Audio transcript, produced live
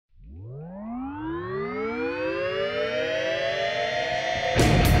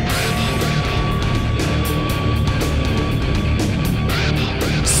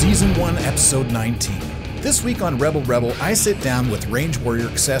1, Episode 19. This week on Rebel Rebel, I sit down with Range Warrior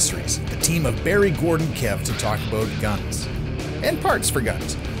Accessories, the team of Barry, Gordon, Kev, to talk about guns. And parts for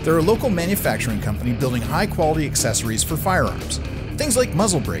guns. They're a local manufacturing company building high-quality accessories for firearms. Things like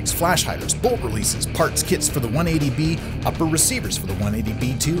muzzle brakes, flash hiders, bolt releases, parts kits for the 180B, upper receivers for the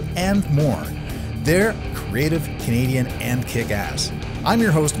 180B2, and more. They're creative, Canadian, and kick-ass. I'm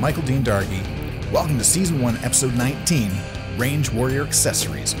your host, Michael Dean Dargy. Welcome to Season 1, Episode 19, Range Warrior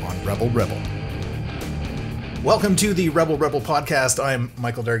Accessories on Rebel Rebel. Welcome to the Rebel Rebel podcast. I'm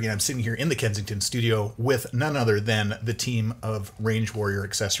Michael Dargy, and I'm sitting here in the Kensington studio with none other than the team of Range Warrior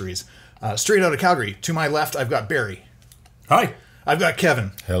Accessories. Straight out of Calgary. To my left, I've got Barry. Hi. I've got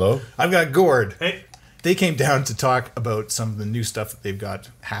Kevin. Hello. I've got Gord. Hey. They came down to talk about some of the new stuff that they've got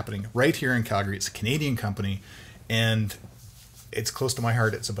happening right here in Calgary. It's a Canadian company, and it's close to my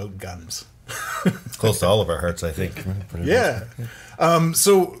heart. It's about guns. Close to all of our hearts, I think. Yeah.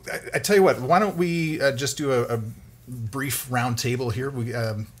 So I tell you what, why don't we just do a brief round table here? We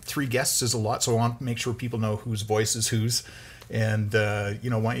 3 guests is a lot, so I want to make sure people know whose voice is whose. And, why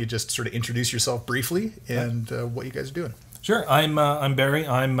don't you just sort of introduce yourself briefly and what you guys are doing? Sure. I'm Barry.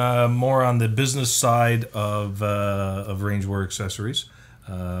 I'm more on the business side of Range Warrior Accessories.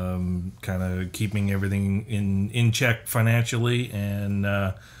 Kind of keeping everything in check financially,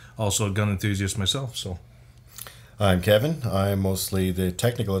 and also a gun enthusiast myself. So, I'm Kevin. I'm mostly the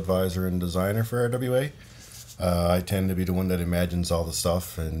technical advisor and designer for RWA. I tend to be the one that imagines all the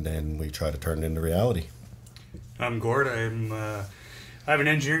stuff, and then we try to turn it into reality. I'm Gord. I have an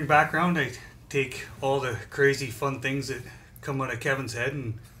engineering background. I take all the crazy fun things that come out of Kevin's head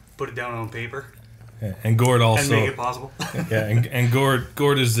and put it down on paper. yeah. And Gord also, and make it possible. yeah, and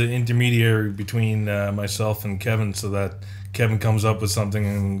Gord is the intermediary between myself and Kevin, so that Kevin comes up with something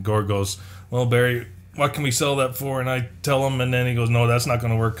and Gord goes, "Well, Barry, what can we sell that for?" And I tell him, and then he goes, "No, that's not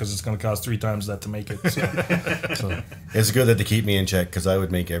going to work because it's going to cost 3 times that to make it." So It's good that they keep me in check, because I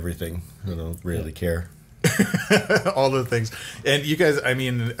would make everything. I don't really care. All the things. And you guys, I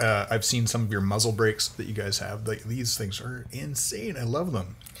mean, I've seen some of your muzzle brakes that you guys have. Like, these things are insane. I love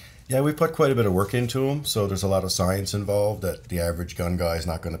them. Yeah, we put quite a bit of work into them, so there's a lot of science involved that the average gun guy is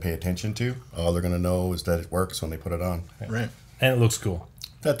not going to pay attention to. All they're going to know is that it works when they put it on. Right. and it looks cool.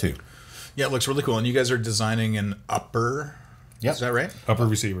 That too. Yeah, it looks really cool. And you guys are designing an upper. Yep. Is that right? Upper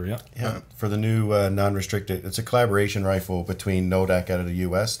receiver, yeah. Yeah, for the new non-restricted, it's a collaboration rifle between Nodak out of the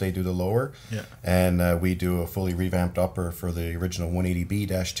U.S. They do the lower, Yeah. and we do a fully revamped upper for the original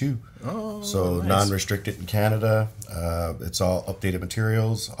 180B-2. Oh, So nice. non-restricted in Canada. It's all updated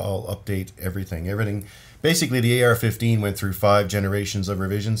materials, all update everything. Basically, the AR-15 went through 5 generations of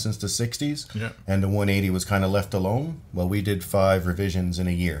revision since the 60s, Yeah. and the 180 was kind of left alone. Well, we did 5 revisions in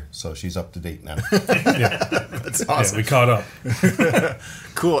a year, so she's up to date now. That's awesome. Yeah, we caught up.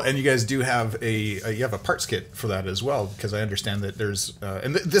 Cool. And you guys do have you have a parts kit for that as well, because I understand that there's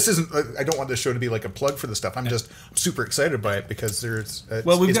and this isn't, I don't want this show to be like a plug for the stuff. I'm super excited by it because it's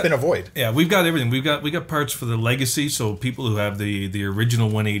been a void. Yeah, we've got everything. We got parts for the legacy, so people who have the original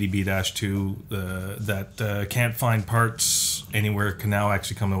 180B-2 that can't find parts anywhere can now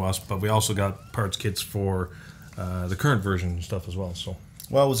actually come to us. But we also got parts kits for the current version and stuff as well. So,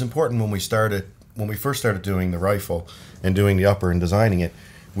 well, it was important when we first started doing the rifle and doing the upper and designing it.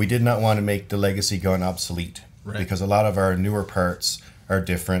 We did not want to make the legacy gun obsolete, Right. because a lot of our newer parts are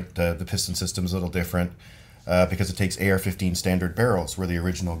different. The piston system's a little different because it takes AR-15 standard barrels, where the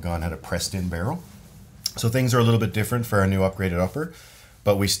original gun had a pressed-in barrel. So things are a little bit different for our new upgraded upper,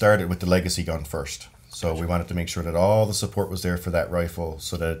 but we started with the legacy gun first. So we wanted to make sure that all the support was there for that rifle,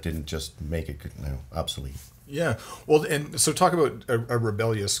 so that it didn't just make it obsolete. Yeah. Well, and so talk about a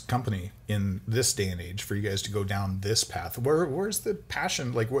rebellious company in this day and age for you guys to go down this path. Where's the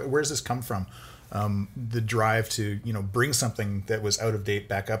passion? Like, where's this come from? The drive to, bring something that was out of date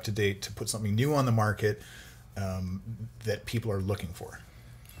back up to date, to put something new on the market that people are looking for.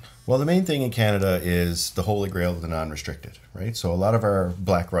 Well, the main thing in Canada is the holy grail of the non-restricted, right? So a lot of our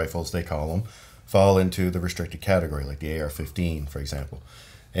black rifles, they call them, fall into the restricted category, like the AR-15, for example.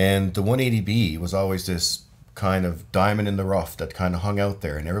 And the 180B was always this kind of diamond in the rough that kind of hung out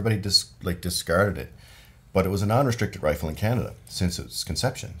there, and everybody discarded it. But it was a non-restricted rifle in Canada since its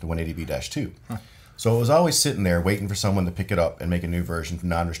conception, the 180B-2. Huh. So it was always sitting there waiting for someone to pick it up and make a new version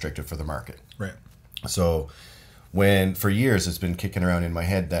non-restricted for the market. Right. So for years it's been kicking around in my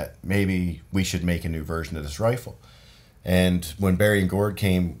head that maybe we should make a new version of this rifle. And when Barry and Gord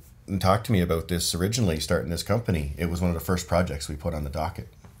came and talked to me about this originally, starting this company, it was one of the first projects we put on the docket.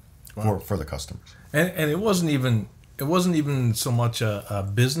 Wow. for the customers. and it wasn't even it wasn't even so much a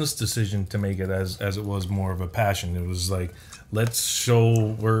business decision to make it as it was more of a passion. It was like, let's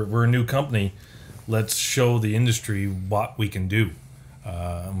show we're a new company. Let's show the industry what we can do.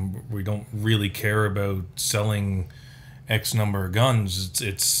 We don't really care about selling X number of guns.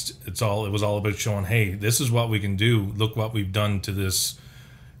 It was all about showing, hey, this is what we can do. Look what we've done to this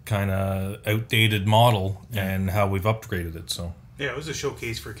kind of outdated model and how we've upgraded it. So yeah, it was a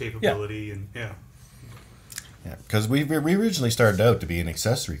showcase for capability and yeah. Yeah, because we originally started out to be an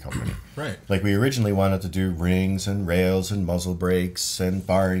accessory company. Right. Like we originally wanted to do rings and rails and muzzle brakes and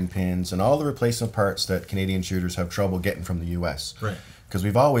firing pins and all the replacement parts that Canadian shooters have trouble getting from the US. Right. Because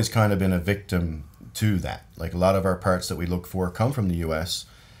we've always kind of been a victim to that. Like a lot of our parts that we look for come from the US,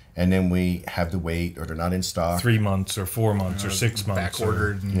 and then we have to wait or they're not in stock. 3 months or 4 months or 6 months. Back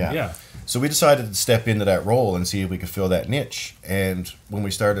ordered. Yeah. So we decided to step into that role and see if we could fill that niche. And when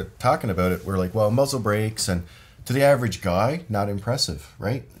we started talking about it, we're like, well, muzzle brakes, and to the average guy, not impressive,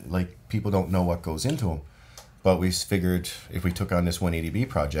 right? Like people don't know what goes into them. But we figured if we took on this 180B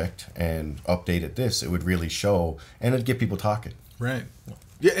project and updated this, it would really show and it'd get people talking. Right.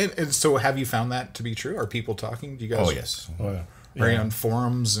 Yeah, and so have you found that to be true? Are people talking? Do you guys? Oh, yes. Oh, yeah. Are you on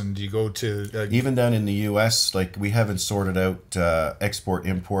forums, and do you go to even down in the U.S., like we haven't sorted out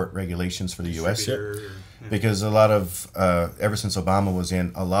export-import regulations for the U.S. yet, because a lot of ever since Obama was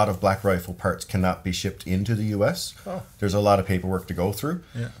in, a lot of black rifle parts cannot be shipped into the U.S. Oh. There's a lot of paperwork to go through.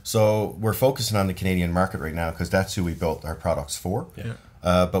 Yeah. So we're focusing on the Canadian market right now because that's who we built our products for. Yeah.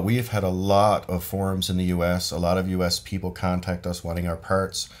 But we have had a lot of forums in the U.S. A lot of U.S. people contact us wanting our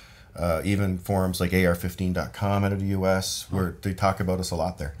parts. Even forums like AR15.com out of the U.S. where they talk about us a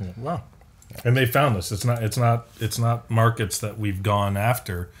lot there. Wow. And they found us. It's not markets that we've gone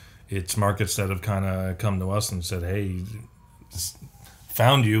after. It's markets that have kind of come to us and said, "Hey,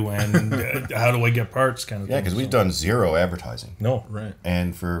 found you, and how do I get parts?" Kind of. Yeah, because we've done zero advertising. No. Right.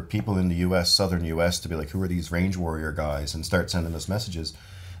 And for people in the U.S., southern U.S., to be like, "Who are these range warrior guys?" and start sending us messages,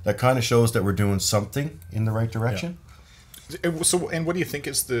 that kind of shows that we're doing something in the right direction. Yeah. So, and what do you think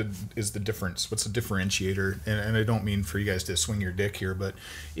is the difference? What's the differentiator? And I don't mean for you guys to swing your dick here, but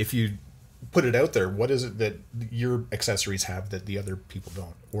if you put it out there, what is it that your accessories have that the other people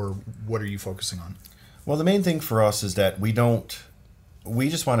don't? Or what are you focusing on? Well, the main thing for us is that we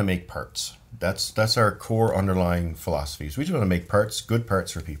just want to make parts. That's our core underlying philosophies. We just want to make parts, good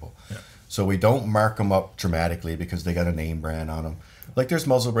parts for people. Yeah. So we don't mark them up dramatically because they got a name brand on them. Like there's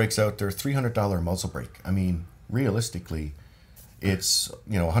muzzle brakes out there, $300 muzzle brake. I mean, realistically, it's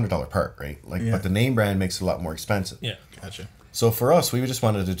a $100 part, right? Like, Yeah. but the name brand makes it a lot more expensive. Yeah. Gotcha. So for us, we just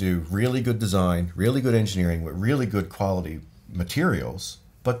wanted to do really good design, really good engineering with really good quality materials,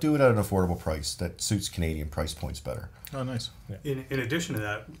 but do it at an affordable price that suits Canadian price points better. Oh, nice. In addition to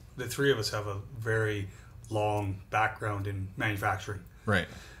that, the three of us have a very long background in manufacturing. Right.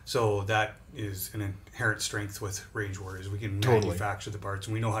 So that is an inherent strength with Range Warriors. We can manufacture the parts,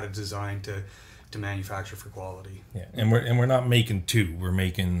 and we know how to design to manufacture for quality. Yeah, and we're not making 2. We're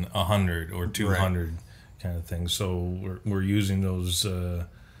making 100 or 200 kind of thing. So we're using those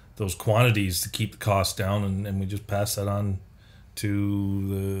quantities to keep the cost down, and we just pass that on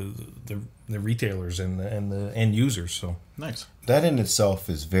to the retailers and the end users. So Nice. That in itself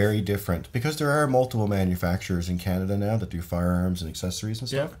is very different because there are multiple manufacturers in Canada now that do firearms and accessories and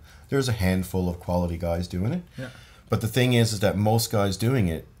stuff. Yeah. There's a handful of quality guys doing it. Yeah. But the thing is that most guys doing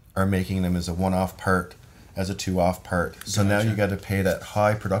it are making them as a one-off part, as a two-off part. So now you got to pay that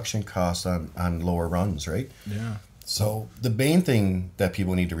high production cost on lower runs, right? Yeah. So the main thing that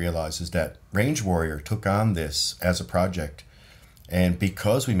people need to realize is that Range Warrior took on this as a project, and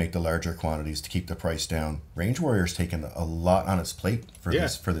because we make the larger quantities to keep the price down, Range Warrior's taken a lot on its plate for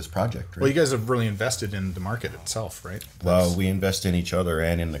this project. Right? Well, you guys have really invested in the market itself, right? Well, we invest in each other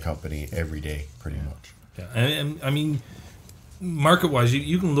and in the company every day, pretty much. yeah, and I mean, market-wise,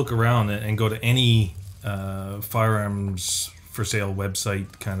 you can look around and go to any firearms for sale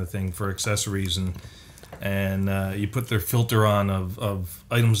website kind of thing for accessories, and you put their filter on of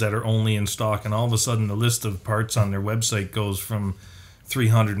items that are only in stock, and all of a sudden the list of parts on their website goes from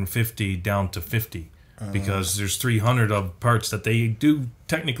 350 down to 50 because there's 300 of parts that they do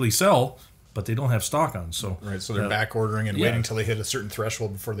technically sell, but they don't have stock on. So Right, so they're back ordering and waiting until they hit a certain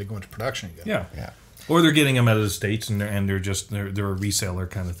threshold before they go into production again. Yeah. Or they're getting them out of the States and they're a reseller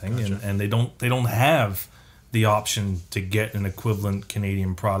kind of thing, Gotcha. and they don't have the option to get an equivalent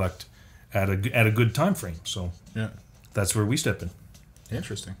Canadian product at a good time frame. So Yeah. that's where we step in.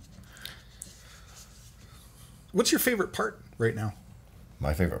 Interesting. What's your favorite part right now?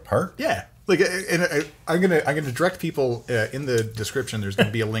 My favorite part? Yeah. Like, and I'm gonna direct people in the description. There's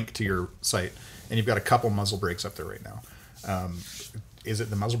gonna be a link to your site, and you've got a couple muzzle brakes up there right now. Is it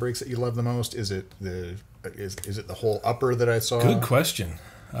the muzzle brakes that you love the most? Is it the whole upper that I saw? Good question.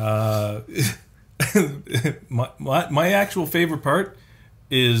 My actual favorite part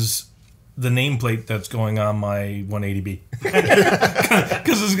is the nameplate that's going on my 180B,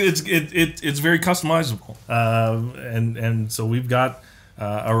 because it's very customizable, and so we've got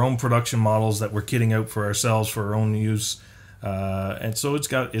our own production models that we're kitting out for ourselves for our own use, and so it's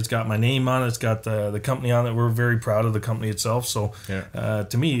got my name on it. It's got the company on it. We're very proud of the company itself. So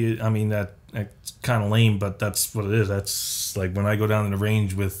to me, I mean that's kind of lame, but that's what it is. That's like when I go down to the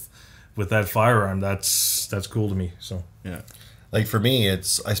range with that firearm. That's cool to me. So yeah. Like for me, I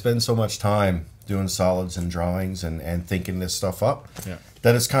spend so much time doing solids and drawings and thinking this stuff up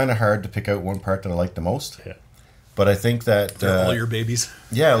that it's kind of hard to pick out one part that I like the most. Yeah. But I think that... They're all your babies.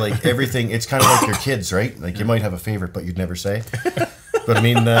 Yeah, like everything, it's kind of like your kids, right? Like you might have a favorite, but you'd never say. But I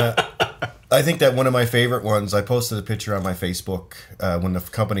mean, I think that one of my favorite ones, I posted a picture on my Facebook when the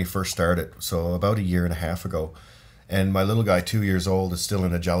company first started, so about a year and a half ago. And my little guy, 2 years old, is still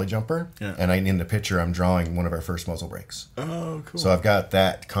in a Jolly Jumper. Yeah. And in the picture, I'm drawing one of our first muzzle brakes. Oh, cool. So I've got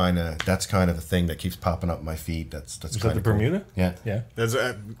that's kind of the thing that keeps popping up in my feed. That's is that the Bermuda? Cool. Yeah.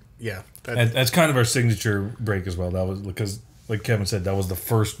 Yeah. That's kind of our signature brake as well. That was because, like Kevin said, that was the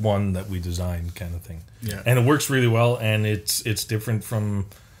first one that we designed, kind of thing. Yeah. And it works really well, and it's different from...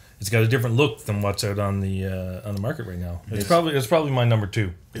 It's got a different look than what's out on the market right now. It's probably my number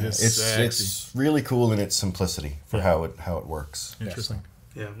 2. It's really cool in its simplicity for how it works. Interesting.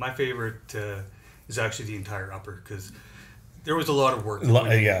 Yeah, my favorite is actually the entire upper, because there was a lot of work.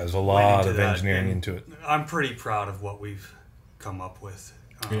 There's a lot of engineering into it. I'm pretty proud of what we've come up with.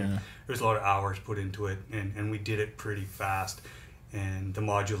 There's a lot of hours put into it, and we did it pretty fast. And the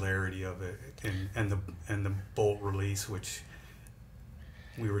modularity of it, and the bolt release, which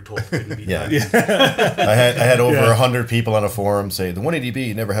we were told couldn't be done. I had over 100 people on a forum say the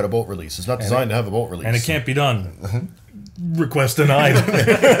 180B never had a bolt release. It's not designed to have a bolt release, and it can't be done. Request denied.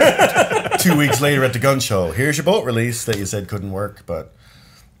 2 weeks later at the gun show, here's your bolt release that you said couldn't work. But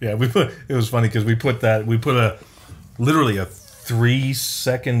yeah, it was funny because we put literally a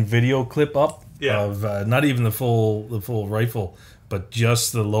 3-second video clip up of not even the full rifle, but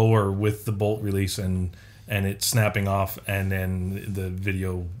just the lower with the bolt release and it snapping off, and then the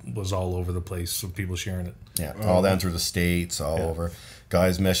video was all over the place with people sharing it. Yeah, all down through the States, all over.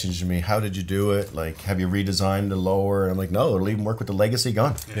 Guys messaging me, how did you do it? Like, have you redesigned the lower? And I'm like, no, it'll even work with the legacy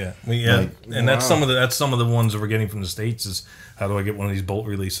gun. Yeah, and that's some of the ones that we're getting from the States is, how do I get one of these bolt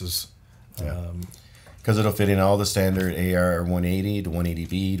releases? Because it'll fit in all the standard AR 180, the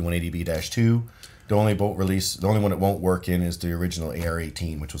 180B, the 180B-2. The only bolt release, the only one it won't work in is the original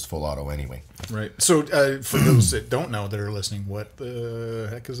AR-18, which was full auto anyway. Right. So for those that don't know that are listening, what the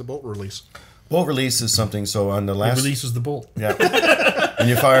heck is a bolt release? Bolt release is something. So on the last, it releases the bolt. Yeah. When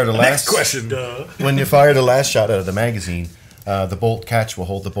you fire the last Next question. When you fire the last shot out of the magazine, the bolt catch will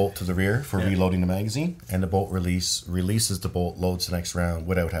hold the bolt to the rear for reloading the magazine, and the bolt release releases the bolt, loads the next round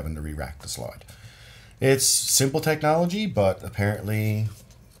without having to re-rack the slide. It's simple technology, but apparently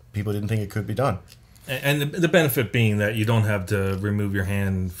people didn't think it could be done. And the benefit being that you don't have to remove your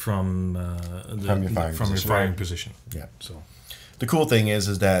hand from your firing position. Yeah. So the cool thing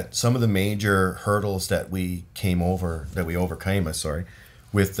is that some of the major hurdles that we overcame,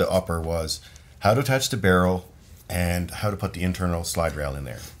 with the upper was how to attach the barrel and how to put the internal slide rail in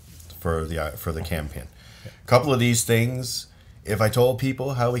there for the cam pin. A couple of these things, if I told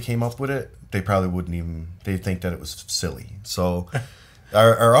people how we came up with it, they probably wouldn't even. They'd think that it was silly. So.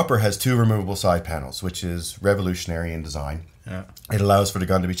 Our upper has 2 removable side panels, which is revolutionary in design. Yeah. It allows for the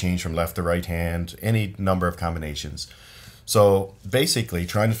gun to be changed from left to right hand, any number of combinations. So basically,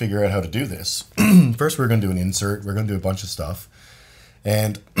 trying to figure out how to do this, first we're going to do an insert, we're going to do a bunch of stuff.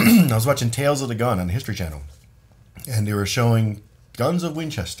 And I was watching Tales of the Gun on the History Channel, and they were showing guns of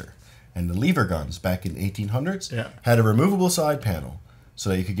Winchester. And the lever guns back in the 1800s had a removable side panel so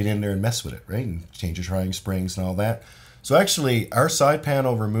that you could get in there and mess with it, right? And change your trying springs and all that. So actually, our side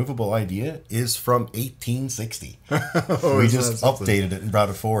panel removable idea is from 1860. We just updated it and brought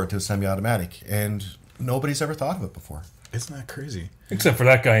it forward to a semi-automatic, and nobody's ever thought of it before. Isn't that crazy? Except for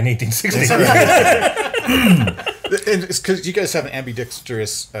that guy in 1860. And it's because you guys have an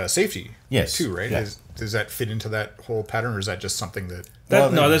ambidextrous safety, too, right? Yeah. Does that fit into that whole pattern, or is that just something that...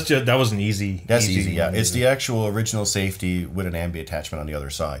 that was an easy... That's easy, yeah. It's the actual original safety with an ambi attachment on the other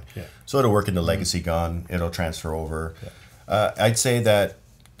side. Yeah. So it'll work in the legacy gun. It'll transfer over. Yeah. I'd say that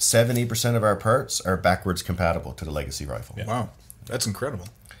 70% of our parts are backwards compatible to the legacy rifle. Yeah. Wow. That's incredible.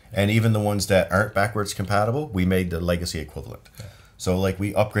 And even the ones that aren't backwards compatible, we made the legacy equivalent. Yeah. So like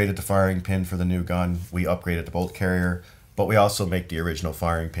we upgraded the firing pin for the new gun, we upgraded the bolt carrier, but we also make the original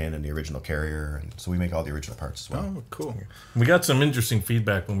firing pin and the original carrier, and so we make all the original parts as well. Oh, cool. We got some interesting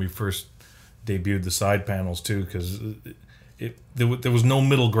feedback when we first debuted the side panels too, because there was no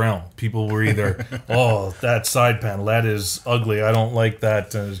middle ground. People were either, oh, that side panel, that is ugly, I don't like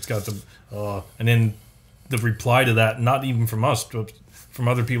that, it's got the, and then the reply to that, not even from us, but from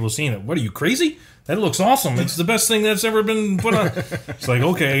other people seeing it, what are you, crazy? That looks awesome. It's the best thing that's ever been put on. It's like,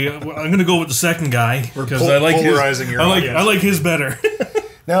 okay, I'm going to go with the second guy because I like I like his better.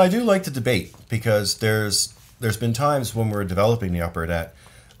 Now, I do like to debate because there's been times when we were developing the upper that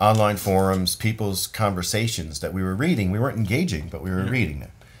online forums, people's conversations that we were reading, we weren't engaging, but we were reading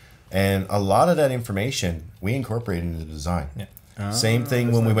them. And a lot of that information we incorporated into the design. Yeah. Same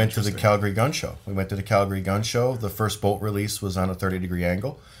thing when we went to the Calgary Gun Show. We went to the Calgary Gun Show. The first bolt release was on a 30-degree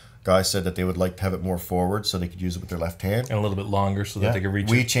angle. Guys said that they would like to have it more forward so they could use it with their left hand. And a little bit longer so that they could reach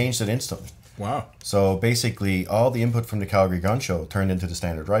it. We changed it instantly. Wow. So basically, all the input from the Calgary Gun Show turned into the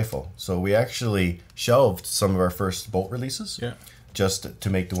standard rifle. So we actually shelved some of our first bolt releases just to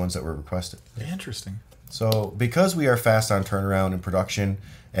make the ones that were requested. Interesting. So because we are fast on turnaround in production,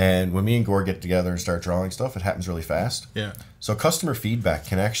 and when me and Gord get together and start drawing stuff, it happens really fast. Yeah. So customer feedback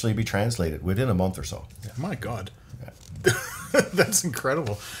can actually be translated within a month or so. Yeah. My God. Yeah. That's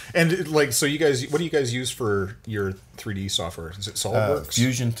incredible. And like, so you guys, what do you guys use for your 3D software? Is it SolidWorks?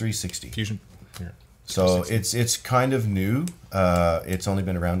 Fusion 360. Fusion. Yeah. So it's kind of new. It's only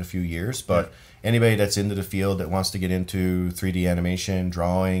been around a few years, but anybody that's into the field that wants to get into 3D animation,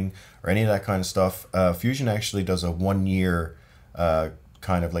 drawing, or any of that kind of stuff, Fusion actually does a 1 year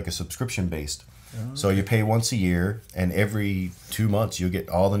kind of like a subscription based. Oh, so you pay once a year, and every 2 months you get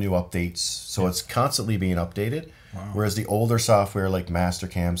all the new updates. So it's constantly being updated. Wow. Whereas the older software like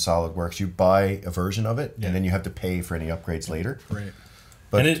Mastercam, SolidWorks, you buy a version of it, and then you have to pay for any upgrades later. Right.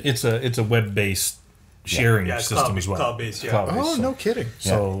 But and it's a web-based sharing system as well. Cloud-based, Oh, no kidding.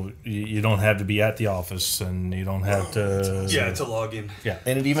 So you don't have to be at the office, and you don't have to... it's a login. Yeah.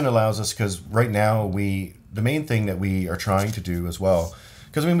 And it even allows us, because right now the main thing that we are trying to do as well,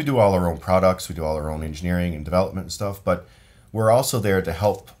 because we do all our own products, we do all our own engineering and development and stuff, but we're also there to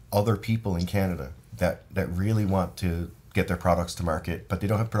help other people in Canada that really want to get their products to market, but they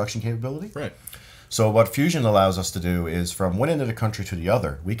don't have production capability. Right. So what Fusion allows us to do is from one end of the country to the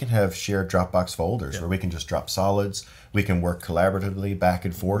other, we can have shared Dropbox folders where we can just drop solids. We can work collaboratively back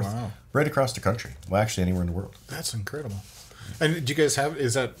and forth right across the country. Well, actually anywhere in the world. That's incredible. And do you guys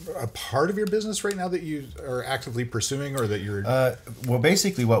is that a part of your business right now that you are actively pursuing, or that you're... well,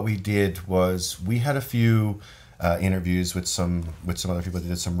 basically what we did was we had a few interviews with some other people that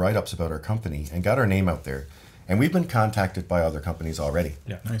did some write-ups about our company and got our name out there. And we've been contacted by other companies already.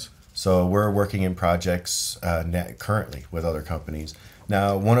 Yeah, nice. So we're working in projects currently with other companies.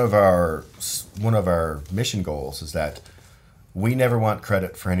 Now, one of our mission goals is that we never want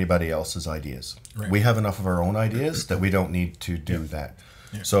credit for anybody else's ideas. Right. We have enough of our own ideas that we don't need to do that.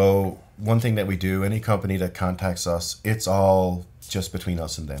 Yeah. So one thing that we do, any company that contacts us, it's all just between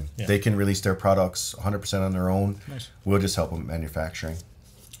us and them. Yeah. They can release their products 100% on their own. Nice. We'll just help them with manufacturing.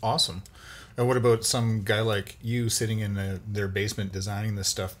 Awesome. And what about some guy like you sitting in their basement designing this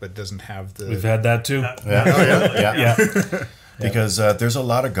stuff but doesn't have the... We've had that too. Yeah. Because there's a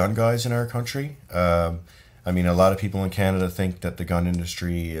lot of gun guys in our country. I mean, a lot of people in Canada think that the gun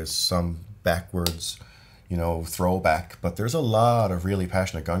industry is some backwards, throwback. But there's a lot of really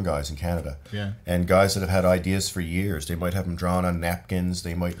passionate gun guys in Canada. Yeah. And guys that have had ideas for years. They might have them drawn on napkins.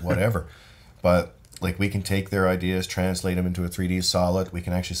 They might whatever. But... like, we can take their ideas, translate them into a 3D solid. We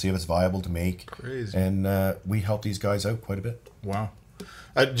can actually see if it's viable to make. Crazy. And we help these guys out quite a bit. Wow.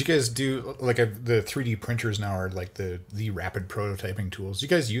 Do you guys do, like, the 3D printers now are, like, the rapid prototyping tools. Do you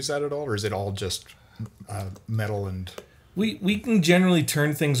guys use that at all, or is it all just metal and... We can generally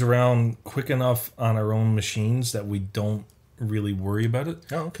turn things around quick enough on our own machines that we don't really worry about it.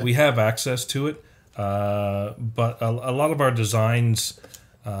 Oh, okay. We have access to it, but a lot of our designs...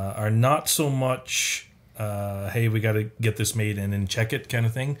 are not so much, hey, we got to get this made and then check it kind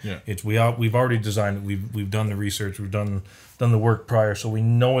of thing. Yeah. It's we've already designed it. We've done the research. We've done the work prior, so we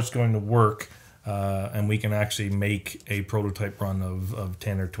know it's going to work, and we can actually make a prototype run of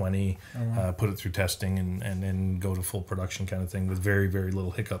 10 or 20, put it through testing, and then go to full production kind of thing with very, very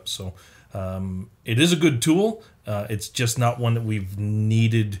little hiccups. So it is a good tool. It's just not one that we've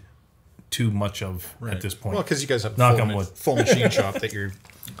needed too much of at this point. Well, because you guys have full machine shop that you're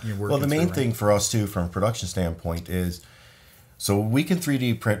working. Well, the main thing for us too, from a production standpoint, is so we can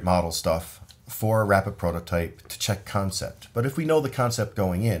 3D print model stuff for a rapid prototype to check concept. But if we know the concept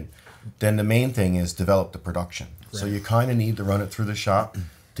going in, then the main thing is develop the production. So you kind of need to run it through the shop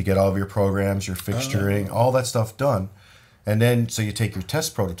to get all of your programs, your fixturing, all that stuff done. And then, so you take your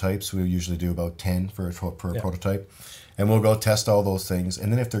test prototypes. We usually do about 10 per prototype. And we'll go test all those things.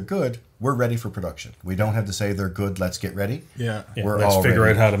 And then if they're good, we're ready for production. We don't have to say they're good, let's get ready. Yeah. Let's figure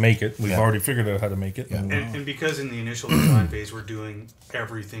out how to make it. We've already figured out how to make it. Yeah. And because in the initial design phase we're doing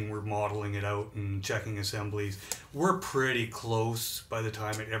everything, we're modeling it out and checking assemblies, we're pretty close by the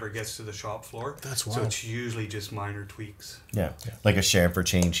time it ever gets to the shop floor. That's So wild. it's usually just minor tweaks. Yeah. Like a chamfer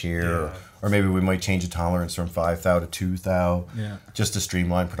change here, or maybe we might change a tolerance from 5 thou to 2 thou, just to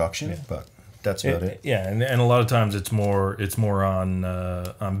streamline production. But that's about it. Yeah, and a lot of times it's more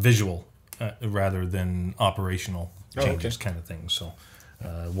on visual rather than operational changes kind of thing. So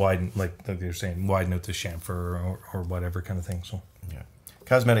widen, like you're saying, widen out the chamfer or whatever kind of thing. So Yeah.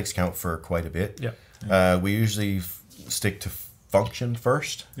 Cosmetics count for quite a bit. Yeah. We usually stick to function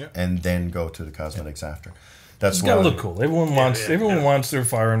first and then go to the cosmetics after. That's it's got to look cool. Everyone wants their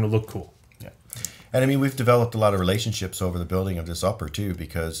firearm to look cool. Yeah. And I mean, we've developed a lot of relationships over the building of this upper too,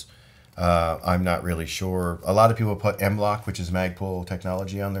 because I'm not really sure. A lot of people put M-LOK, which is Magpul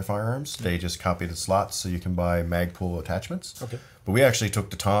technology, on their firearms. They just copy the slots so you can buy Magpul attachments. Okay. But we actually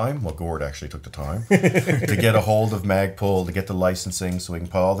took the time, well, Gord actually took the time, to get a hold of Magpul, to get the licensing so we can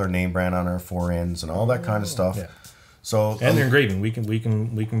put all their name brand on our fore ends and all that kind of stuff. Yeah. So And they're engraving. We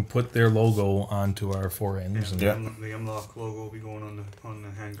can put their logo onto our fore ends. The M-LOK logo will be going on the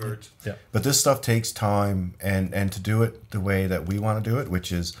handguards. Yeah. But this stuff takes time, and to do it the way that we want to do it,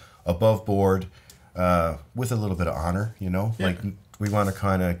 which is above board, with a little bit of honor, like we want to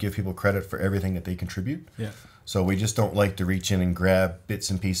kind of give people credit for everything that they contribute. Yeah. So we just don't like to reach in and grab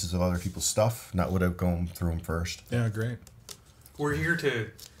bits and pieces of other people's stuff, not without going through them first. Yeah, great. We're here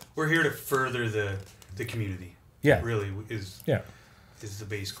to further the community. Yeah. Really is the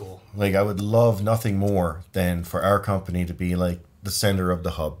base goal. Like, I would love nothing more than for our company to be like the center of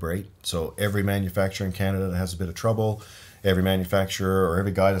the hub, right? So every manufacturer in Canada that has a bit of trouble, every manufacturer or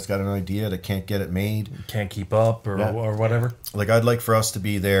every guy that's got an idea that can't get it made, Can't keep up or whatever. like, I'd like for us to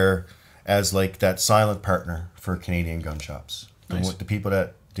be there as like that silent partner for Canadian gun shops. Nice. The people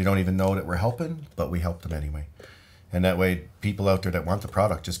that they don't even know that we're helping, but we help them anyway. And that way, people out there that want the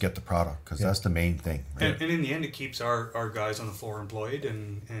product just get the product, because that's the main thing. Right? And in the end, it keeps our guys on the floor employed,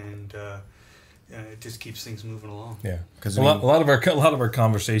 and it just keeps things moving along. Yeah, 'Cause a lot of our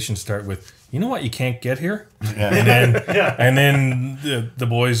conversations start with, you know what, you can't get here, Yeah. and then the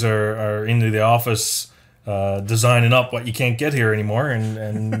boys are into the office designing up what you can't get here anymore,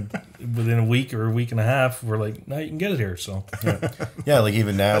 and within a week or a week and a half, we're like, no, you can get it here. So Yeah, like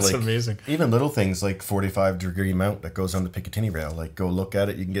even now, That's like amazing. even little things like 45-degree mount that goes on the Picatinny rail. Like, go look at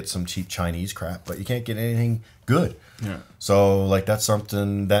it. You can get some cheap Chinese crap, but you can't get anything good. Yeah. So like, that's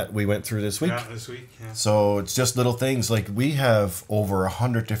something that we went through this week. Yeah, this week. Yeah. So it's just little things. Like, we have over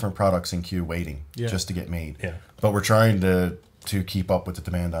 100 different products in queue waiting just to get made. Yeah. But we're trying to keep up with the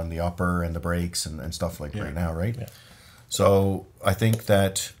demand on the upper and the brakes and stuff like right now, right? Yeah. So I think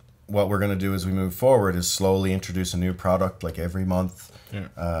that what we're going to do as we move forward is slowly introduce a new product like every month. Yeah.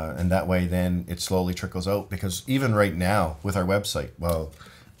 And that way then it slowly trickles out, because even right now with our website, well,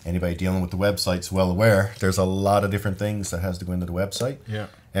 anybody dealing with the website's well aware, there's a lot of different things that has to go into the website. Yeah.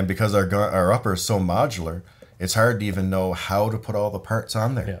 And because our upper is so modular, it's hard to even know how to put all the parts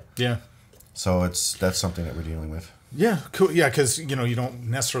on there. yeah, Yeah. So that's something that we're dealing with. Yeah, cool. Yeah, because you don't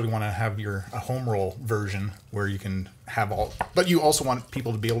necessarily want to have a home roll version where you can have all, but you also want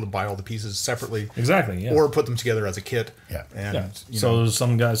people to be able to buy all the pieces separately, exactly. Yeah. or put them together as a kit. Yeah. And Yeah. So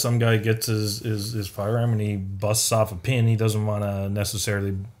some guy gets his firearm and he busts off a pin. He doesn't want to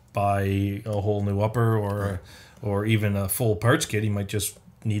necessarily buy a whole new upper or even a full parts kit. He might just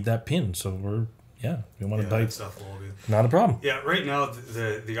need that pin. So we want to buy. That stuff will all be. Not a problem. Yeah, right now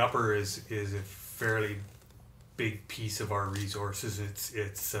the upper is a fairly big piece of our resources.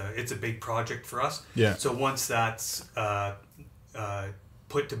 It's a big project for us. Yeah. So once that's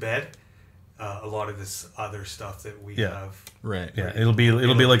put to bed, a lot of this other stuff that we have. Right. Yeah, it'll be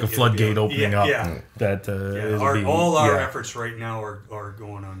like a floodgate opening up. Yeah. That All our efforts right now are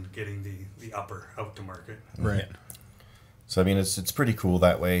going on getting the upper out to market. Right. So I mean, it's pretty cool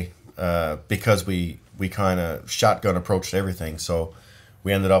that way, because we kind of shotgun approached everything. So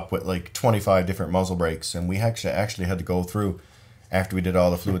we ended up with like 25 different muzzle brakes, and we actually had to go through, after we did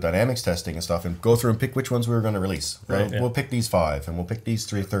all the fluid dynamics testing and stuff, and go through and pick which ones we were going to release. Right? Yeah. We'll pick these 5, and we'll pick these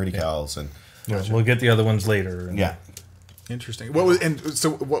 330 cals, and we'll get the other ones later. And yeah. Interesting. What was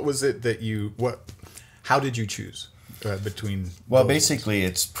it that how did you choose? between? Well, those basically,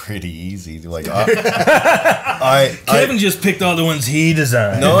 it's pretty easy. Like, Kevin just picked all the ones he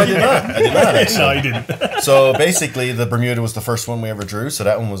designed. no, I did not. I did not. Actually. No, he didn't. So basically, the Bermuda was the first one we ever drew. So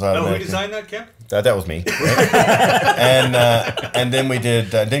that one was Oh, who automatic. designed that, Kev? That was me. Right? and then we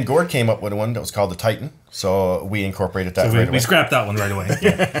did. Then Gord came up with one that was called the Titan. So we incorporated that. So right away. we scrapped that one right away.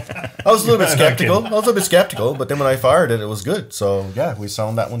 I was a little bit skeptical. But then when I fired it, it was good. So yeah, we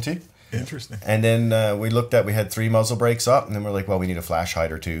sold that one too. Interesting. And then we looked at, we had 3 muzzle brakes up, and then we're like, well, we need a flash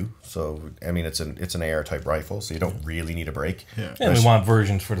hider too. So I mean, it's an AR type rifle, so you don't really need a brake. Yeah. And we want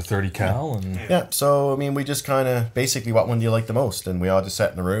versions for the 30 cal. And Yeah. So I mean, we just kind of basically, what one do you like the most? And we all just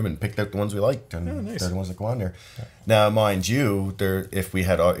sat in the room and picked out the ones we liked, and nice. they're the ones that go on there. Now, mind you, if we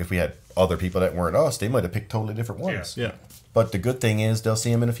had other people that weren't us, they might have picked totally different ones. Yeah. But the good thing is they'll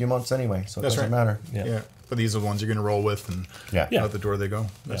see them in a few months anyway, so it That's doesn't right. matter. Yeah. But these are the ones you're going to roll with, and Yeah. out the door they go.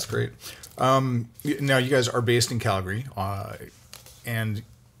 That's great. Now you guys are based in Calgary, and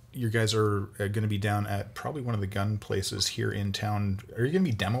you guys are going to be down at probably one of the gun places here in town. Are you going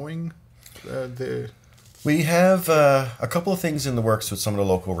to be demoing the? We have a couple of things in the works with some of the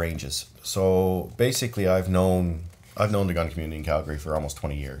local ranges. So basically, I've known the gun community in Calgary for almost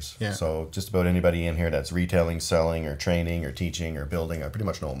 20 years. Yeah. So just about anybody in here that's retailing, selling, or training, or teaching, or building, I pretty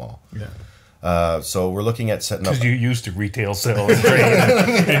much know them all. Yeah. So we're looking at setting up. because you used to retail, sell, and trade,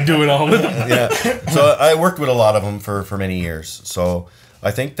 and do it all with them. Yeah. So I worked with a lot of them for many years. So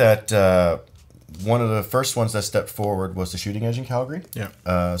I think that one of the first ones that stepped forward was the Shooting Edge in Calgary.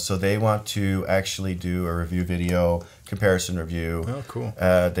 Yeah. So they want to actually do a review video, comparison review. Oh, cool.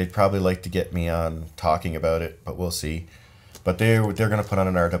 They'd probably like to get me on talking about it, but we'll see. But they're going to put on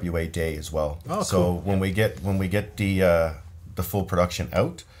an RWA day as well. Oh, so cool. when we get the full production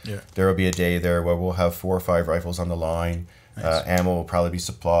out, Yeah. there will be a day there where we'll have 4 or 5 rifles on the line. Nice. Ammo will probably be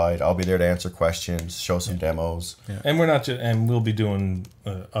supplied. I'll be there to answer questions, show some demos. And we're not, and we'll be doing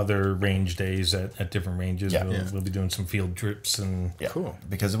other range days at different ranges. Yeah. We'll be doing some field trips and Yeah. Cool.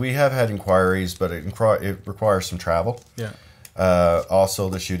 Because we have had inquiries, but it requires some travel. Yeah. Also,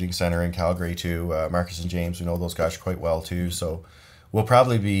 the shooting center in Calgary too. Marcus and James, we know those guys quite well too. So we'll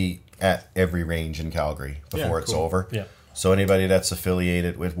probably be at every range in Calgary before it's cool. over. Yeah. So anybody that's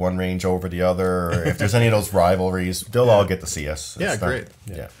affiliated with one range over the other, or if there's any of those rivalries, they'll all get to see us. Yeah, It's not- great.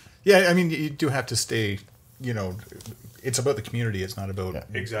 Yeah. Yeah. I mean, you do have to stay. It's about the community. It's not about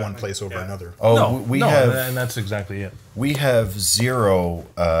Exactly. one place over Yeah. another. Oh, no, we no, have and that's exactly it. we have zero,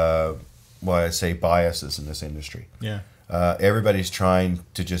 I say biases in this industry. Yeah. Everybody's trying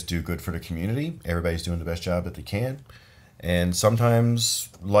to just do good for the community. Everybody's doing the best job that they can. And sometimes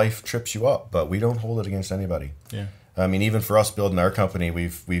life trips you up, but we don't hold it against anybody. Yeah. I mean, even for us building our company,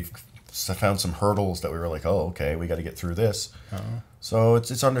 we've found some hurdles that we were like, oh, okay, we got to get through this. So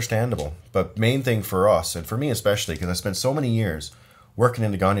it's understandable. But main thing for us, and for me especially, because I spent so many years working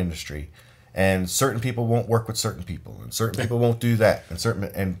in the gun industry, and certain people won't work with certain people, and certain people won't do that,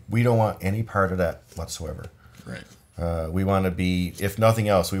 and we don't want any part of that whatsoever. Right. We want to be, if nothing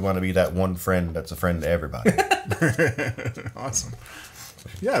else, we want to be that one friend that's a friend to everybody. Awesome.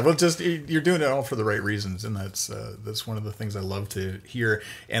 Yeah, well, just you're doing it all for the right reasons, and that's one of the things I love to hear.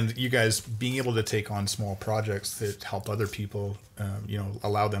 And you guys being able to take on small projects that help other people,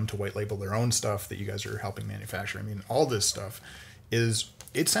 allow them to white label their own stuff that you guys are helping manufacture. I mean, all this stuff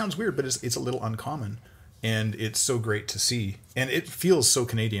it sounds weird, but it's a little uncommon, and it's so great to see, and it feels so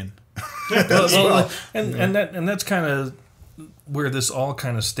Canadian. And that's kind of where this all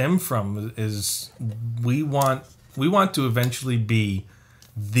kind of stemmed from. Is we want to eventually be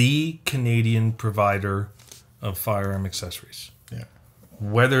the Canadian provider of firearm accessories. Yeah.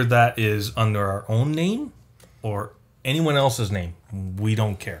 Whether that is under our own name or anyone else's name, we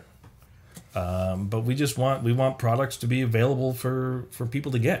don't care. But we want products to be available for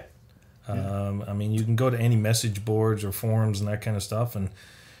people to get. I mean, you can go to any message boards or forums and that kind of stuff, and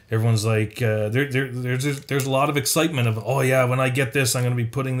everyone's like, there's a lot of excitement of, oh yeah, when I get this, I'm going to be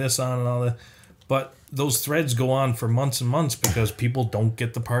putting this on and all that. But those threads go on for months and months because people don't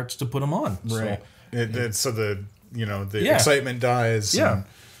get the parts to put them on. Right. So the Yeah. excitement dies. Yeah.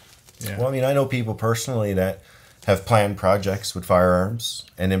 Yeah. Well, I mean, I know people personally that have planned projects with firearms,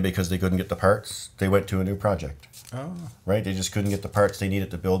 and then because they couldn't get the parts, they went to a new project. Oh. Right? They just couldn't get the parts they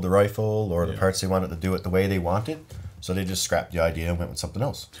needed to build the rifle, or the parts they wanted to do it the way they wanted, so they just scrapped the idea and went with something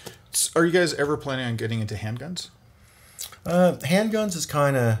else. Are you guys ever planning on getting into handguns? Handguns is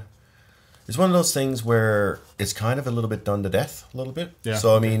kind of... It's one of those things where it's kind of a little bit done to death, a little bit. Yeah.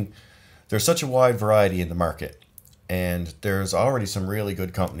 So, I mean, there's such a wide variety in the market. And there's already some really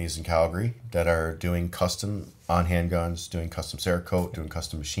good companies in Calgary that are doing custom on handguns, doing custom Cerakote, doing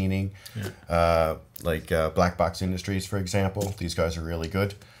custom machining. Like Blackbox Industries, for example. These guys are really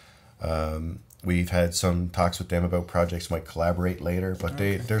good. We've had some talks with them about projects might collaborate later, but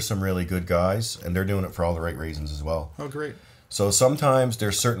they're some really good guys, and they're doing it for all the right reasons as well. Oh, great. So sometimes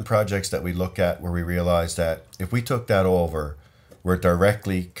there's certain projects that we look at where we realize that if we took that over, we're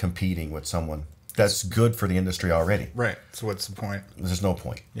directly competing with someone that's good for the industry already. Right. So what's the point? There's no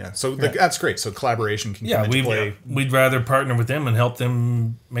point. Yeah. So that's great. So collaboration can come into play. We'd rather partner with them and help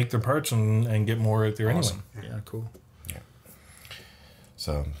them make their parts and get more out there Awesome. anyway. Yeah, cool. Yeah.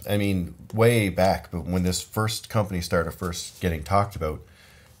 So, I mean, way back, but when this first company started first getting talked about,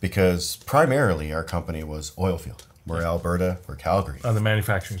 because primarily our company was oil field. We're Alberta, we're Calgary. On the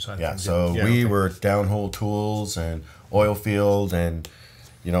manufacturing side. Yeah, so we were downhole tools and oil field and,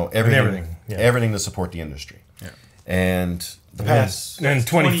 you know, everything to support the industry. Yeah. And the past... And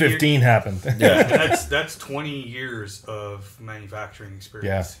 2015 happened. Yeah. That's 20 years of manufacturing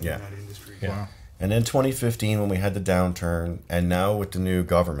experience in that industry. Yeah. Wow. And then 2015 when we had the downturn, and now with the new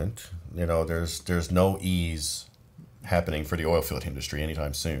government, you know, there's no ease happening for the oil field industry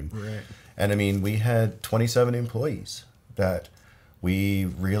anytime soon. Right. And I mean, we had 27 employees that we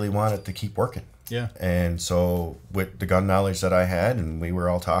really wanted to keep working. Yeah. And so with the gun knowledge that I had, and we were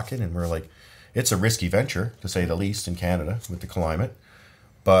all talking, and we're like, it's a risky venture, to say the least, in Canada with the climate.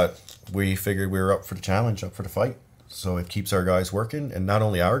 But we figured we were up for the challenge, up for the fight. So it keeps our guys working, and not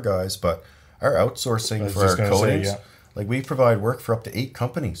only our guys, but our outsourcing for our coatings. Like, we provide work for up to 8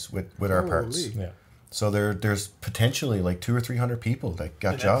 companies with our parts. Yeah. So there's potentially like 200 or 300 people that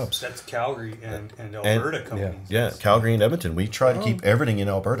got jobs. That's Calgary and Alberta companies. Yeah, Calgary and Edmonton. We try to keep everything in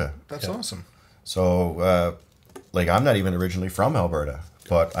Alberta. That's awesome. So, like, I'm not even originally from Alberta,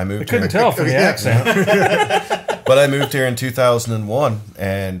 but I moved. I couldn't tell from the accent. But I moved here in 2001,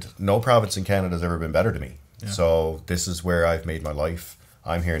 and no province in Canada has ever been better to me. Yeah. So this is where I've made my life.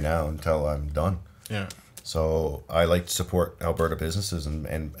 I'm here now until I'm done. Yeah. So I like to support Alberta businesses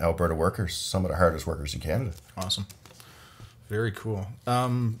and Alberta workers, some of the hardest workers in Canada. Awesome. Very cool.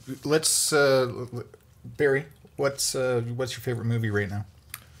 Let's Barry, what's your favorite movie right now?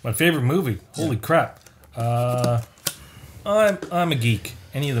 My favorite movie? Holy crap. I'm a geek.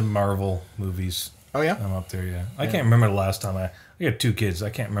 Any of the Marvel movies. Oh, yeah? I'm up there, yeah. I can't remember the last time I got 2 kids. I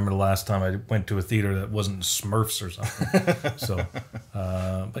can't remember the last time I went to a theater that wasn't Smurfs or something. So,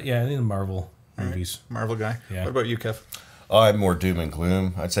 but yeah, any of the Marvel movies. Right. Marvel guy. Yeah. What about you, Kev? I'm more doom and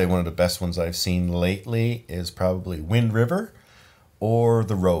gloom. I'd say one of the best ones I've seen lately is probably Wind River or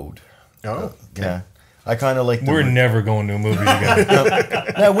The Road. Oh, okay. Yeah. I kind of like. We're never going to a movie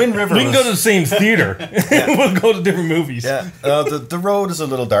together. Now, Wind River. We can go to the same theater. We'll go to different movies. Yeah. The Road is a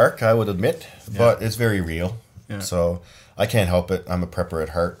little dark, I would admit, but it's very real. Yeah. So I can't help it. I'm a prepper at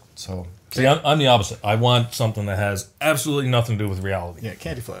heart. So see, I'm the opposite. I want something that has absolutely nothing to do with reality. Yeah,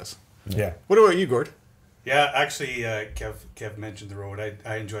 Candy Flies. Yeah. What about you, Gord? Yeah, actually, Kev mentioned The Road.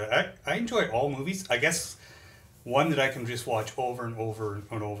 I enjoy it. I enjoy all movies. I guess one that I can just watch over and over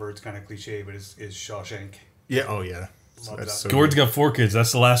and over. It's kind of cliche, but is Shawshank. Yeah. Oh, yeah. So Gord's got 4 kids.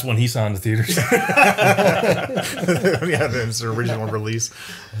 That's the last one he saw in the theaters. Yeah, that's the original release.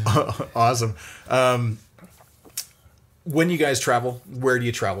 Awesome. When you guys travel, where do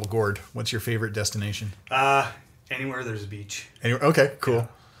you travel, Gord? What's your favorite destination? Anywhere there's a beach. Anywhere? Okay, cool.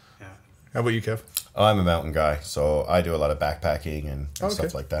 Yeah. How about you, Kev? I'm a mountain guy, so I do a lot of backpacking and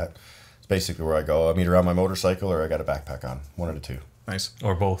stuff like that. It's basically where I go. I'm either on my motorcycle or I got a backpack on. One of the two. Nice.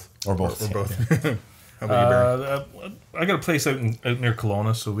 Or both. Or both. Or both. Yeah. How about you, Barry? I got a place out near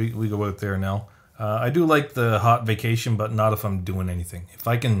Kelowna, so we go out there now. I do like the hot vacation, but not if I'm doing anything. If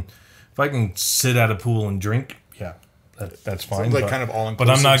I can sit at a pool and drink, yeah, that's fine. Like kind of all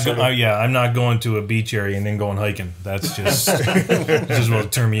inclusive. But I'm not going to a beach area and then going hiking. That's just will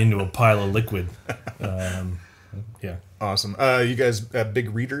turn me into a pile of liquid. Yeah. Awesome. You guys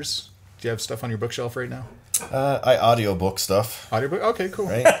big readers? Do you have stuff on your bookshelf right now? I audiobook stuff. Audiobook? Okay, cool.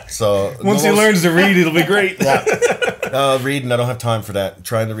 Right? So once he learns to read, it'll be great. Reading, I don't have time for that.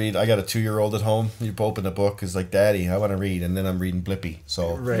 Trying to read, I got a 2-year-old at home. You open a book, it's like, Daddy, I want to read, and then I'm reading Blippi.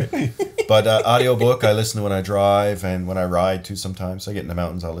 So, right. But audiobook, I listen to when I drive and when I ride too. Sometimes I get in the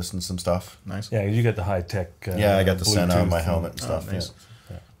mountains, I'll listen to some stuff. Nice. Yeah, you got the high tech. I got the Senna on my helmet and stuff. Nice.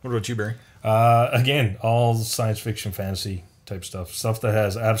 Yeah. What about you, Barry? Again, all science fiction, fantasy type stuff that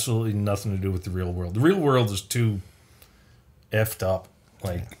has absolutely nothing to do with the real world. The real world is too effed up.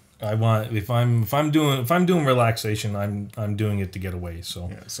 Like if I'm doing relaxation, I'm doing it to get away. So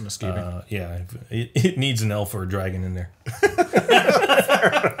Yeah, some escaping. it needs an elf or a dragon in there.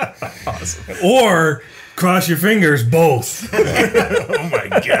 Awesome. Or cross your fingers, both. Oh my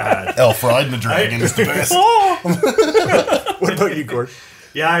god! Elf riding the dragon is the best. What about you, Gord?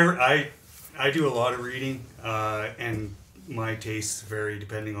 Yeah, I do a lot of reading, and my tastes vary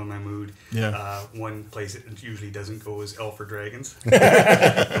depending on my mood. Yeah. One place it usually doesn't go is Elf or Dragons.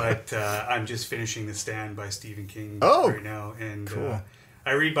 But I'm just finishing The Stand by Stephen King right now. And cool.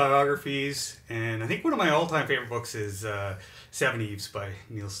 I read biographies, and I think one of my all-time favorite books is Seven Eves by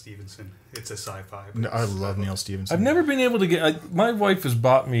Neil Stephenson. It's a sci-fi. I love Neil Stephenson. I've never been able to get... my wife has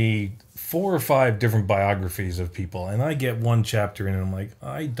bought me 4 or 5 different biographies of people, and I get one chapter in and I'm like,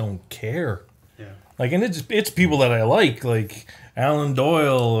 I don't care. Yeah. Like, and it's people that I like Alan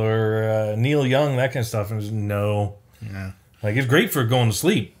Doyle or Neil Young, that kind of stuff. And it's no. Yeah. Like, it's great for going to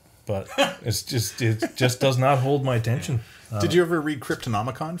sleep, but it just does not hold my attention. Did you ever read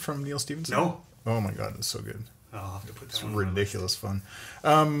Cryptonomicon from Neil Stephenson? No. Oh my god, it's so good. I'll have to put that It's one ridiculous fun.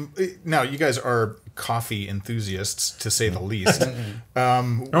 Now, you guys are coffee enthusiasts, to say the least. I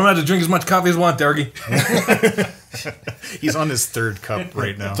don't have to drink as much coffee as I want, Dargy. He's on his 3rd cup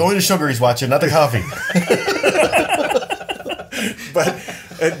right now. It's only the sugar he's watching, not the coffee.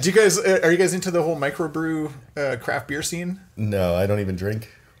 But do you guys are you guys into the whole microbrew craft beer scene? No, I don't even drink.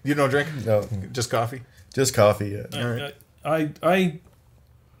 You don't drink? No. Just coffee? Just coffee. Yeah. All right.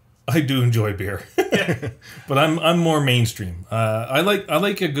 I do enjoy beer, but I'm more mainstream. I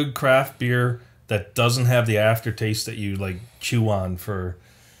like a good craft beer that doesn't have the aftertaste that you like chew on for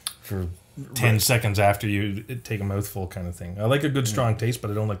 10 seconds after you take a mouthful, kind of thing. I like a good strong taste,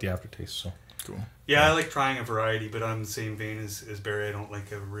 but I don't like the aftertaste. So Cool. Yeah, I like trying a variety, but I'm the same vein as Barry. I don't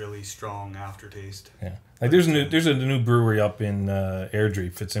like a really strong aftertaste. yeah, like there's a new brewery up in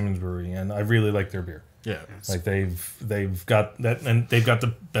Airdrie, Fitzsimmons Brewery, and I really like their beer. Yeah. Like they've got that, and they've got the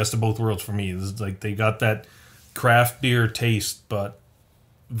best of both worlds for me. It's like they got that craft beer taste, but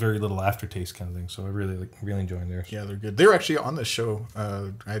very little aftertaste kind of thing. So I really enjoying theirs. Yeah, they're good. They were actually on this show.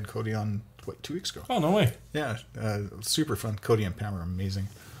 I had Cody on 2 weeks ago. Oh, no way. Yeah, super fun. Cody and Pam are amazing.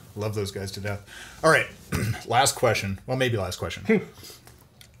 Love those guys to death. All right, last question. Well, maybe last question.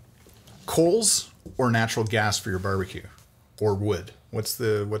 Coals or natural gas for your barbecue, or wood? What's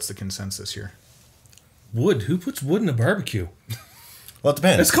the consensus here? Wood? Who puts wood in a barbecue? Well, it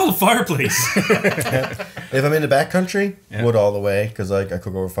depends. It's called a fireplace. If I'm in the backcountry, wood all the way, because I cook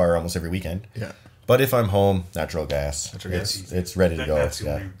over fire almost every weekend. Yeah. But if I'm home, natural gas. Natural gas. It's ready to go. That's the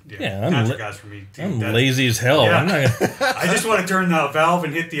Yeah. only, Yeah, I'm natural gas for me too. I'm That's- lazy as hell. Yeah. I'm not gonna, I just want to turn the valve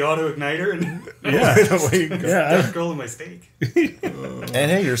and hit the auto igniter and yeah, grilling my steak. And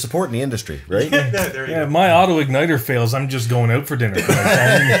hey, you're supporting the industry, right? There you yeah. go. My auto igniter fails. I'm just going out for dinner.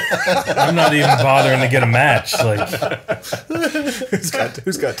 Like, I'm not even bothering to get a match. Like,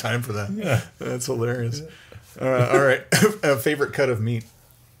 Who's got time for that? Yeah. That's hilarious. All right, a favorite cut of meat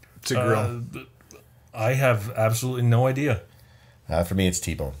to grill. I have absolutely no idea. For me, it's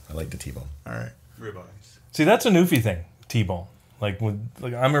T-bone. I like the T-bone. All right. Ribeyes. See, that's a Newfie thing, T-bone. Like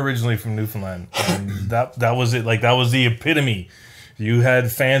I'm originally from Newfoundland, and that was it. Like that was the epitome. You had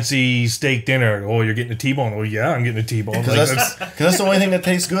fancy steak dinner. Oh, you're getting a T-bone. Oh yeah, I'm getting a T-bone. Like, Because that's the only thing that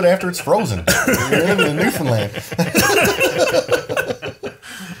tastes good after it's frozen. You're living in Newfoundland.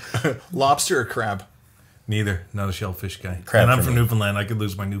 Lobster or crab? neither. Not a shellfish guy. Crab and I'm for from me. Newfoundland. I could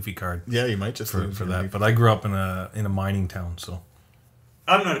lose my Newfie card Yeah, you might just for that. But I grew up in a mining town, so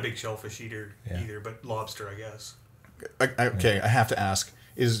I'm not a big shellfish eater Yeah. either, but lobster, I guess. Okay, I have to ask: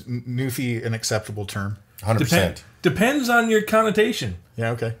 is Newfie an acceptable term? 100%. depends on your connotation.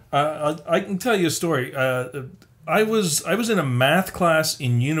 Yeah. Okay. I can tell you a story. I was in a math class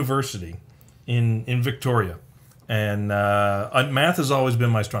in university in Victoria, and math has always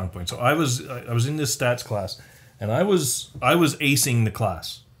been my strong point. So I was in this stats class, and I was acing the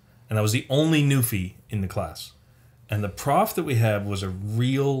class, and I was the only Newfie in the class, and the prof that we had was a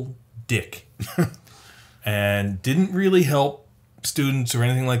real dick, and didn't really help students or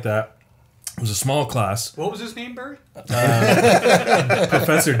anything like that. It was a small class. What was his name, Barry?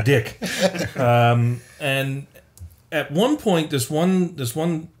 Professor Dick. And at one point, this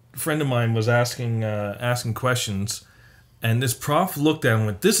one friend of mine was asking questions, and this prof looked at him and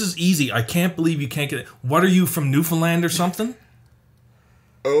went, "This is easy. I can't believe you can't get it. What are you, from Newfoundland or something?"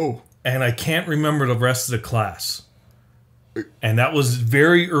 Oh. And I can't remember the rest of the class. And that was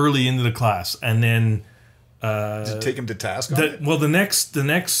very early into the class. And then Did you take him to task on it? well, the next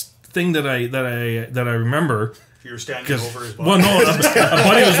thing that I remember If you were standing over his body. Well, no,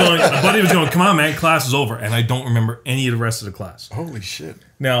 a buddy was going, come on, man, class is over. And I don't remember any of the rest of the class. Holy shit.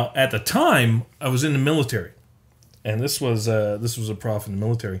 Now, at the time, I was in the military. And this was a prof in the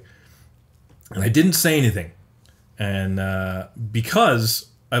military. And I didn't say anything. And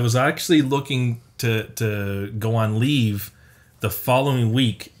because I was actually looking to go on leave the following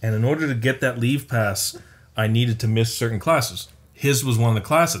week. And in order to get that leave pass, I needed to miss certain classes. His was one of the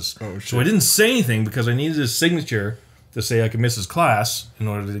classes. Oh, shit. So I didn't say anything because I needed his signature to say I could miss his class in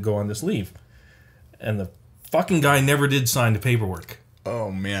order to go on this leave. And the fucking guy never did sign the paperwork.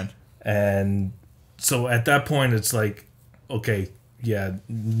 Oh, man. And so at that point, it's like, okay, yeah,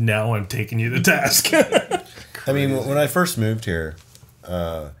 now I'm taking you to task. I mean, when I first moved here,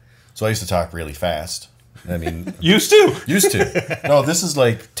 so I used to talk really fast. I mean... Used to. No, this is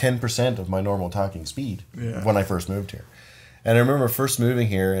like 10% of my normal talking speed when I first moved here. And I remember first moving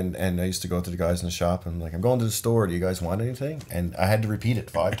here, and I used to go to the guys in the shop, and I'm like, I'm going to the store. Do you guys want anything? And I had to repeat it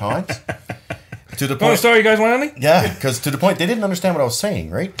 5 times. To the point, store, you guys want anything? Yeah, because to the point, they didn't understand what I was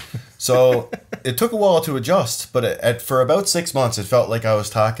saying, right? So it took a while to adjust, but for about 6 months, it felt like I was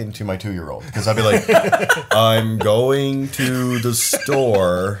talking to my 2-year-old. Because I'd be like, I'm going to the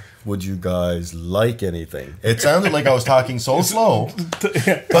store. Would you guys like anything? It sounded like I was talking so slow,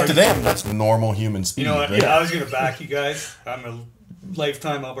 but to them, that's normal human speed. You know what? Right? Yeah, I was going to back you guys. I'm a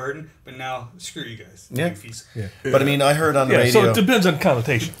lifetime Albertan, but now screw you guys. Yeah. Goofies. Yeah. But I mean, I heard on the radio. So it depends on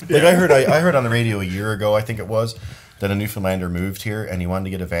connotation. Like I heard on the radio a year ago, I think it was, that a Newfoundlander moved here and he wanted to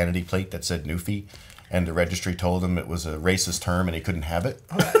get a vanity plate that said Newfie. And the registry told him it was a racist term and he couldn't have it.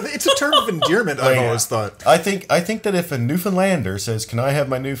 It's a term of endearment, I've always thought. I think that if a Newfoundlander says, "Can I have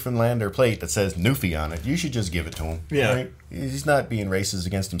my Newfoundlander plate that says Newfie on it?" you should just give it to him. Yeah. Right? He's not being racist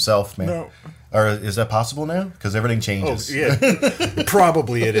against himself, man. No. Or is that possible now? Because everything changes. Oh, yeah.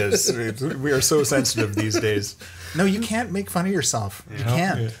 Probably it is. We are so sensitive these days. No, you can't make fun of yourself. You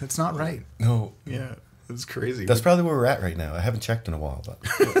can't. Yeah. It's not right. No. Yeah. It's crazy. That's probably where we're at right now. I haven't checked in a while, but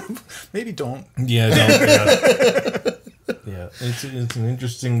maybe don't. Yeah, don't. Yeah, it's an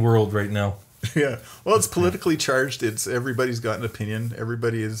interesting world right now. Yeah. Well, it's politically charged. It's everybody's got an opinion.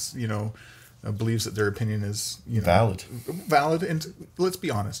 Everybody is, believes that their opinion is valid. Valid, and let's be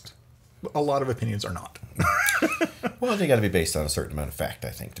honest, a lot of opinions are not. Well, they got to be based on a certain amount of fact, I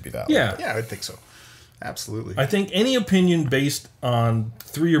think, to be valid. Yeah, I would think so. Absolutely. I think any opinion based on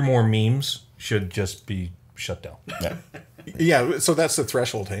 3 or more memes should just be shut down. Yeah. Yeah, so that's the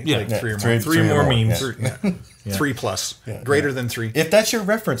threshold, hey? Yeah, like yeah. 3 or more. Three more memes. Yeah. 3 plus. Yeah. Greater than 3. If that's your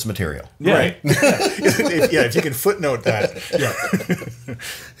reference material. Yeah. Right. If you can footnote that.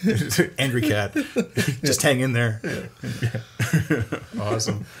 Yeah. Angry cat. Just hang in there. Yeah.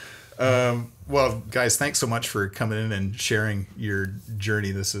 Awesome. Well, guys, thanks so much for coming in and sharing your journey.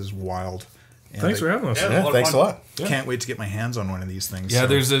 This is wild. And thanks for having us. Yeah, thanks a lot. Can't wait to get my hands on one of these things. Yeah,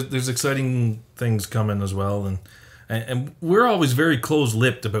 so. there's exciting things coming as well, and we're always very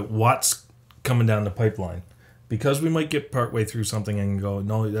close-lipped about what's coming down the pipeline, because we might get partway through something and go,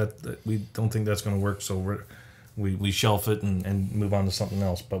 no, that we don't think that's going to work, so we shelf it and move on to something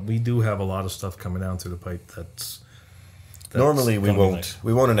else. But we do have a lot of stuff coming down through the pipe. That's normally we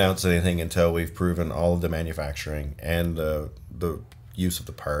won't announce anything until we've proven all of the manufacturing and the use of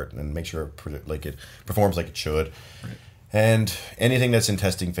the part and make sure it performs like it should. Right. And anything that's in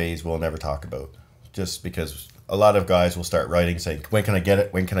testing phase we'll never talk about, just because a lot of guys will start writing saying, when can I get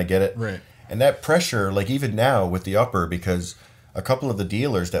it, when can I get it? Right. And that pressure, like even now with the upper, because a couple of the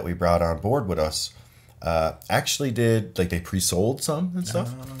dealers that we brought on board with us actually did, like, they pre-sold some and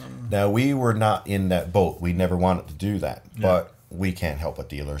stuff. Now we were not in that boat. We never wanted to do that, but we can't help what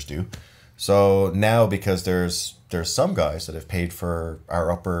dealers do. So now, because there's some guys that have paid for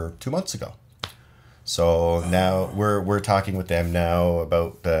our upper 2 months ago. So now we're talking with them now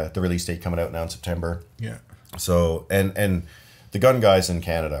about the release date coming out now in September. Yeah. So and the gun guys in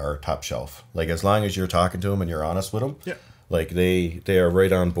Canada are top shelf. Like, as long as you're talking to them and you're honest with them, like they are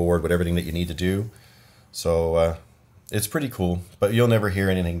right on board with everything that you need to do. So it's pretty cool. But you'll never hear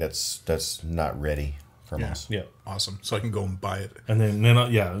anything that's not ready from us. Yeah. Awesome. So I can go and buy it. And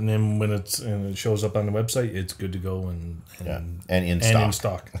then when it shows up on the website, it's good to go and in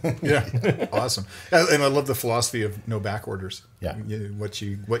stock. Yeah. Awesome. And I love the philosophy of no back orders. Yeah. What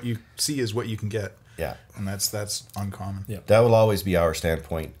you see is what you can get. Yeah. And that's uncommon. Yeah. That will always be our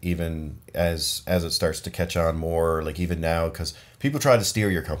standpoint, even as it starts to catch on more, like even now, because people try to steer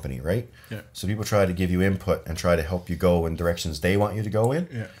your company, right? Yeah. So people try to give you input and try to help you go in directions they want you to go in.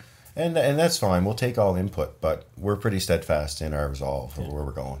 Yeah. And that's fine. We'll take all input, but we're pretty steadfast in our resolve of where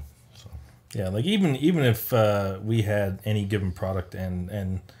we're going. So. Yeah, like even if we had any given product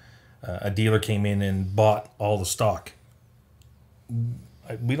and a dealer came in and bought all the stock.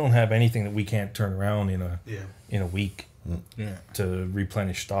 We don't have anything that we can't turn around in a week to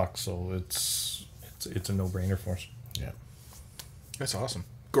replenish stock. So it's a no-brainer for us. Yeah, that's awesome.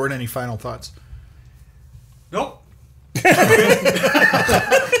 Gordon, any final thoughts? Nope.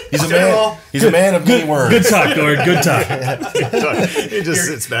 He's a man of many words. Good talk, Gordon. Good talk. He just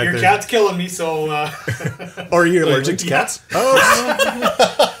sits back your there. cat's killing me, so... Or are you allergic to cats?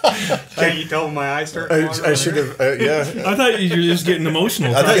 Can't you tell when my eyes start? I should have, yeah. I thought you were just getting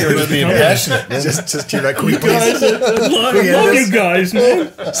emotional. I thought you were just being passionate. Just hear that quick. Guys, I love you guys,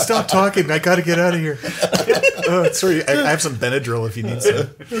 man. Stop talking. I got to get out of here. Sorry, I have some Benadryl if you need some.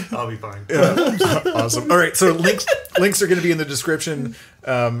 I'll be fine. Awesome. All right, so links are going to be in the description.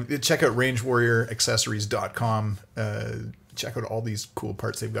 Check out rangewarrioraccessories.com. Check out all these cool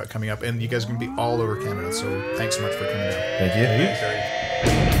parts they've got coming up, and you guys are going to be all over Canada. So thanks so much for coming down. Thank you.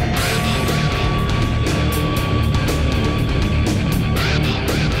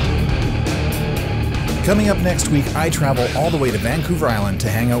 Coming up next week, I travel all the way to Vancouver Island to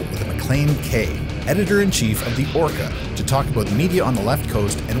hang out with McLean Kay, editor-in-chief of the Orca, to talk about the media on the left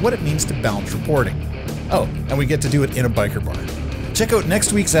coast and what it means to balance reporting. Oh, and we get to do it in a biker bar. Check out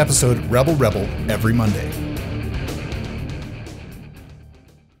next week's episode, Rebel Rebel, every Monday.